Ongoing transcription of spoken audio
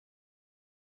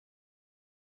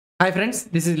Hi friends,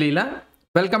 this is Leela.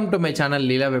 Welcome to my channel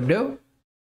Leela WebDev.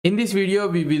 In this video,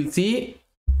 we will see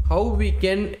how we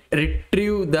can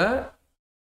retrieve the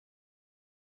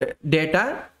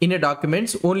data in a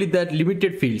documents, only the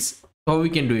limited fields. How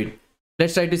we can do it.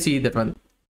 Let's try to see that one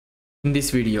in this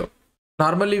video.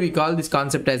 Normally, we call this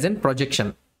concept as a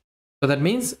projection. So that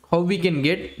means how we can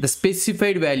get the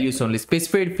specified values only,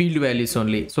 specified field values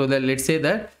only. So that let's say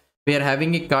that we are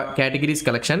having a categories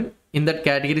collection. In that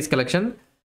categories collection,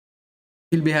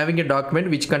 we'll be having a document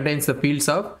which contains the fields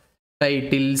of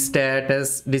title,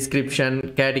 status,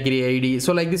 description, category ID.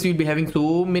 So like this, we'll be having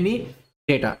so many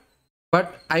data.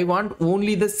 But I want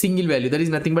only the single value. There is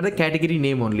nothing but the category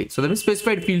name only. So that means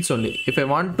specified fields only. If I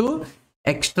want to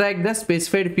extract the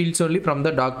specified fields only from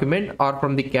the document or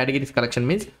from the categories collection,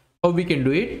 means how we can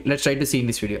do it. Let's try to see in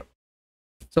this video.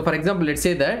 So for example, let's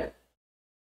say that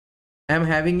I'm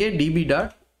having a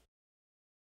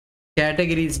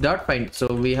db.categories.find. So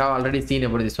we have already seen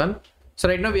about this one. So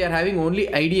right now we are having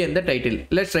only ID and the title.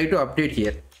 Let's try to update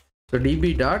here. So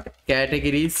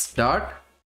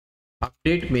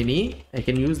db.categories.update many. I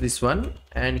can use this one,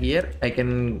 and here I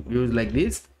can use like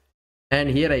this, and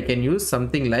here I can use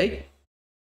something like,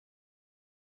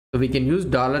 so we can use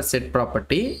 $set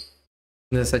property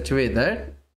in such a way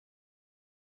that,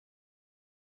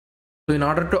 so in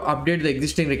order to update the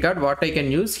existing record, what I can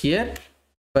use here,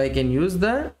 so I can use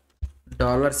the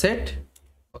 $set.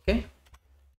 Okay,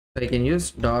 so I can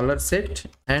use $set,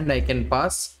 and I can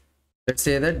pass, let's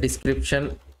say, the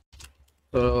description,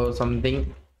 so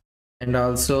something, and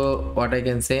also what I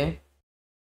can say,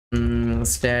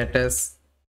 status,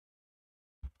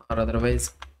 or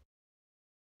otherwise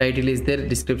title is there,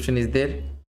 description is there,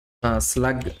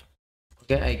 slug.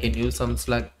 Okay, I can use some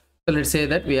slug. So let's say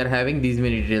that we are having these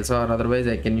many details, or otherwise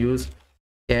I can use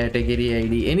category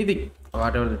ID, anything,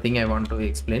 whatever the thing I want to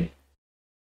explain.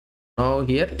 Now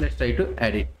here let's try to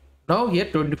add it. Now here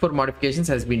 24 modifications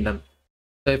has been done.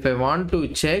 So if I want to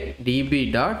check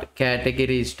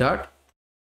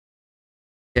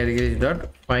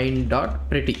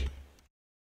db.categories.find.pretty.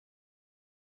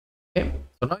 Okay,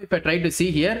 so now if I try to see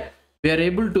here, we are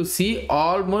able to see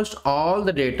almost all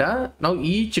the data. Now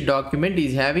each document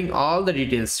is having all the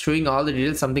details, showing all the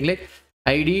details, something like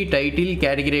ID, title,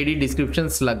 category ID, description,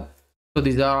 slug. So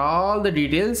these are all the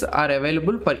details are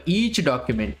available for each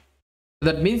document.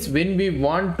 So that means when we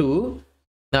want to,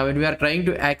 now when we are trying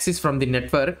to access from the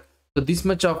network, so this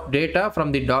much of data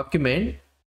from the document,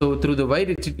 so through the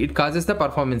wire, it causes the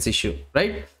performance issue,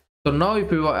 right? So now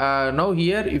if you now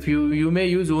here, if you may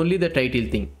use only the title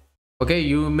thing. Okay,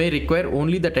 you may require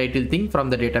only the title thing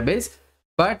from the database,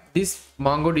 but this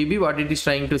MongoDB, what it is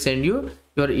trying to send you,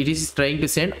 it is trying to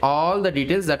send all the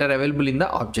details that are available in the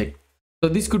object. So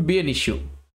this could be an issue.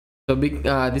 So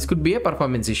this could be a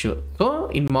performance issue. So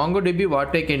in MongoDB,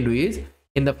 what I can do is,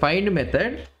 in the find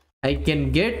method, I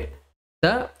can get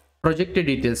the projected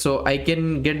details. So I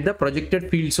can get the projected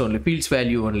fields only, fields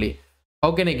value only.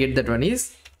 How can I get that one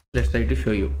is, let's try to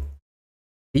show you.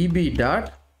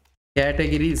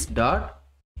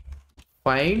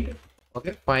 db.categories.find.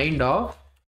 Okay, find of,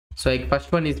 so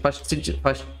first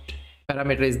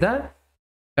parameter is the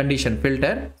condition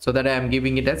filter, so that I am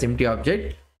giving it as empty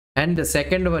object, and the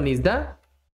second one is the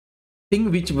thing,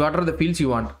 what are the fields you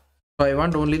want. So I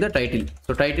want only the title.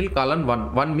 So title colon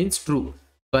 1 means true.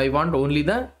 So I want only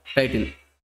the title.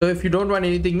 So if you don't want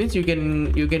anything, means you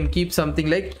can keep something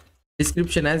like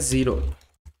description as 0.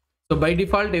 So by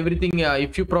default, everything,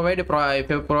 if you provide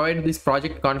this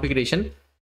project configuration,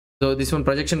 so this one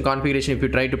projection configuration, if you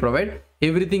try to provide,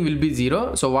 everything will be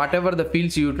 0. So whatever the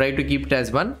fields you try to keep it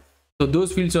as 1, so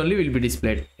those fields only will be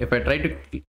displayed. If I try to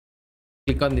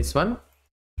click on this one,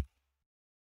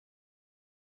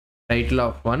 title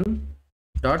of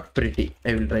 1.pretty,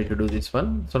 I will try to do this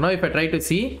one. So now if I try to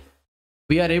see,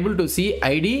 we are able to see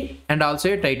ID and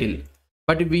also a title.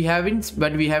 But we haven't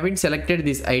selected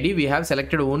this ID. We have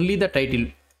selected only the title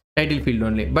field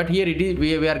only. But here it is,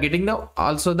 we are getting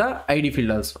also the ID field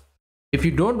also. If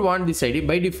you don't want this ID,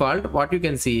 by default, what you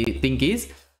can think is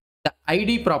the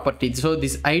ID property. So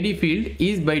this ID field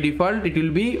is by default, it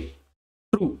will be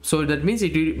true. So that means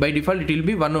by default it will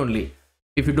be 1 only.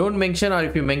 If you don't mention, or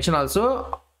if you mention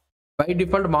also, by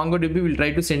default MongoDB will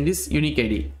try to send this unique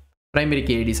ID, primary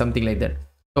key ID, something like that.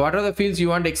 So what are the fields you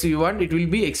want, it will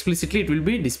be explicitly, it will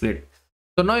be displayed.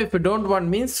 So now if you don't want,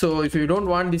 means, so if you don't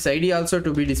want this ID also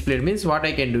to be displayed, means what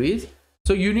I can do is,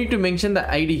 so you need to mention the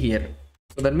ID here.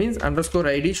 So that means underscore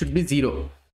ID should be 0.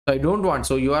 So I don't want,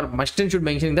 so you are must and should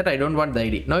mention that I don't want the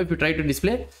ID. Now if you try to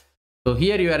display, so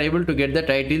here you are able to get the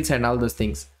titles and all those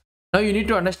things. Now you need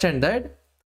to understand that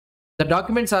the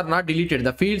documents are not deleted.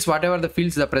 The fields, whatever the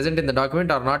fields that are present in the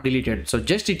document are not deleted. So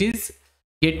just it is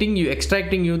getting you,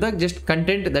 extracting you the just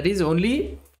content that is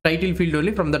only title field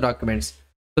only from the documents.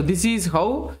 So this is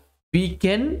how we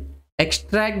can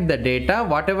extract the data,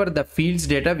 whatever the fields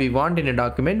data we want in a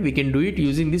document, we can do it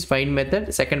using this find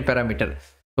method second parameter.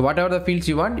 So whatever the fields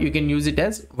you want, you can use it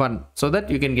as 1 so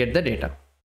that you can get the data.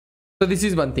 So this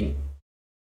is one thing.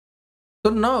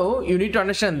 So now you need to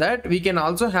understand that we can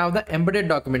also have the embedded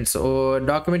documents. So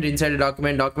document inside a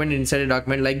document, document inside a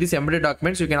document, like this embedded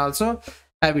documents you can also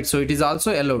have it. So it is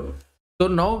also allowed. So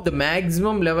now the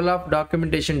maximum level of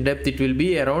documentation depth, it will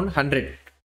be around 100.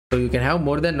 So you can have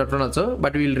more than that one also,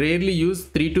 but we will rarely use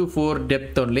 3 to 4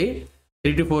 depth only.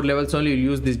 3 to 4 levels only will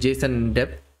use this JSON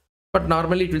depth, but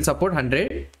normally it will support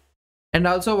 100. And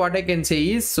also what I can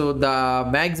say is, so the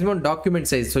maximum document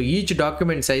size, so each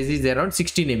document size is around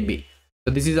 16 MB.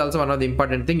 So this is also one of the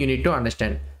important thing you need to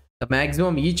understand. The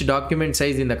maximum each document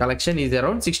size in the collection is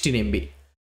around 16 MB.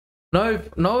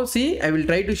 Now see, I will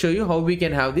try to show you how we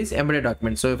can have this embedded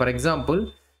document. So for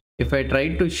example, if I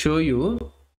try to show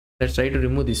you, let's try to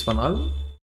remove this one all.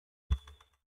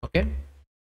 Okay.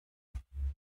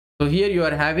 So here you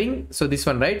are having, so this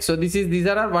one, right? So these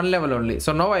are one level only.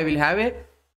 So now I will have a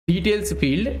details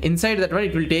field. Inside that one,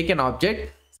 it will take an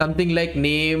object, something like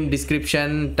name,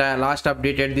 description, last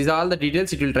updated. These are all the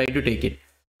details it will try to take it.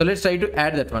 So let's try to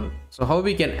add that one. So how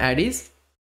we can add is,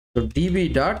 so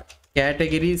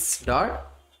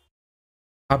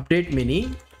db.categories.update mini.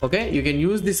 Okay, you can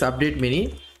use this update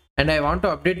mini, and I want to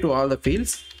update to all the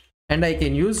fields, and I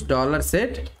can use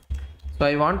 $set. So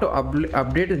I want to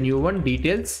update a new one,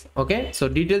 details. Okay, so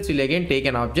details will again take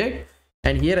an object,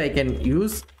 and here I can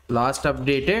use last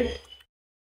updated,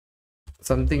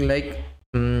 something like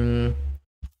 2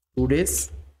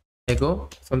 days ago,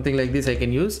 something like this I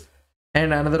can use.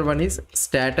 And another one is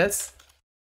status,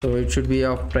 so it should be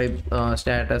of type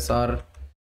status, or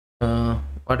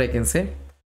what I can say,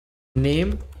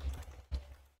 name,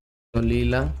 so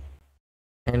Leela,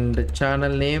 and the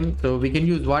channel name. So we can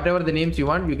use whatever the names you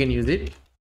want, you can use it.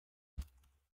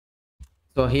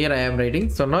 So here I am writing.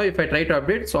 So now if I try to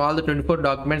update, so all the 24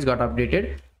 documents got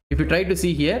updated. If you try to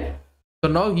see here, so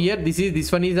now here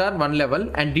this one is our one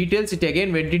level, and details it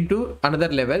again went into another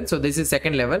level. So this is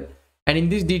second level, and in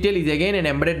this detail is again an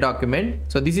embedded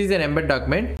document. So this is an embedded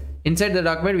document. Inside the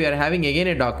document we are having again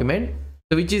a document,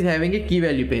 so which is having a key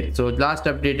value pair. So last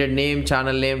updated, name,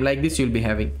 channel name, like this you'll be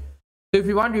having. So if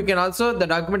you want, you can also, the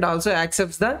document also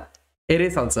accepts the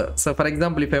arrays also. So for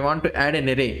example, if I want to add an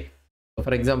array, so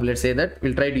for example, let's say that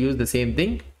we'll try to use the same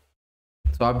thing.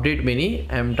 So update many,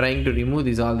 I am trying to remove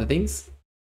these all the things.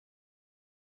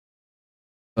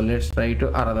 So let's try to,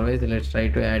 or otherwise let's try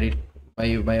to add it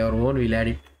by our own. We'll add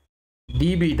it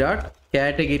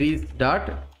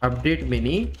db.categories.update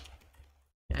many,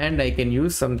 and I can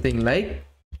use something like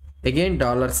again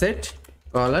 $set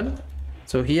colon.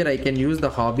 So here I can use the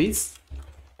hobbies,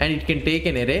 and it can take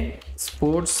an array,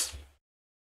 sports,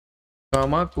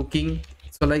 comma, cooking.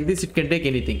 So like this it can take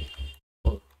anything.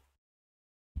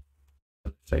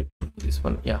 Right, this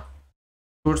one, yeah,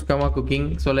 sports, comma,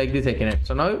 cooking. So like this I can add.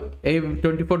 So now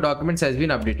 24 documents has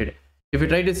been updated. If you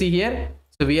try to see here,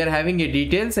 so we are having a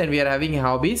details and we are having a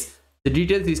hobbies. The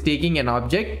details is taking an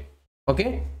object,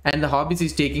 okay, and the hobbies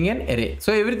is taking an array.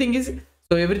 So everything is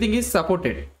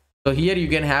supported. So here you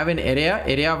can have an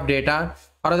array of data,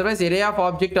 or otherwise array of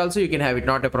object also you can have it,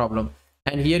 not a problem.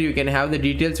 And here you can have the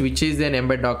details, which is an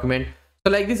embed document.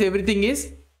 So like this everything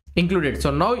is included.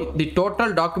 So now the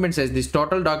total document size, this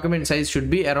total document size should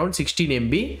be around 16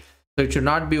 MB. So it should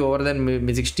not be over than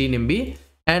 16 MB.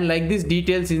 And like this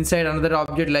details inside another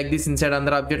object, like this inside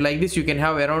another object, like this you can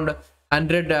have around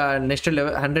 100 nested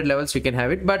level, 100 levels you can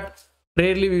have it, but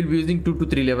rarely we will be using 2 to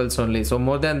 3 levels only. So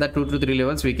more than that 2 to 3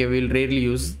 levels we will rarely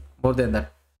use more than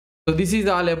that. So this is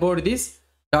all about this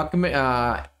document,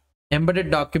 embedded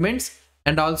documents,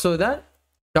 and also the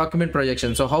document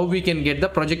projection. So how we can get the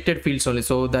projected fields only.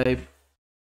 So the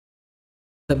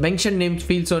mention named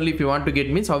fields only, if you want to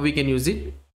get, means how we can use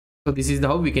it. So this is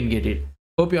how we can get it.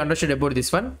 Hope you understood about this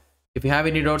one. If you have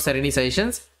any doubts or any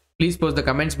suggestions, please post the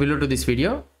comments below to this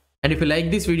video. And if you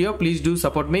like this video, please do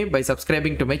support me by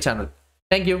subscribing to my channel.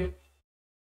 Thank you.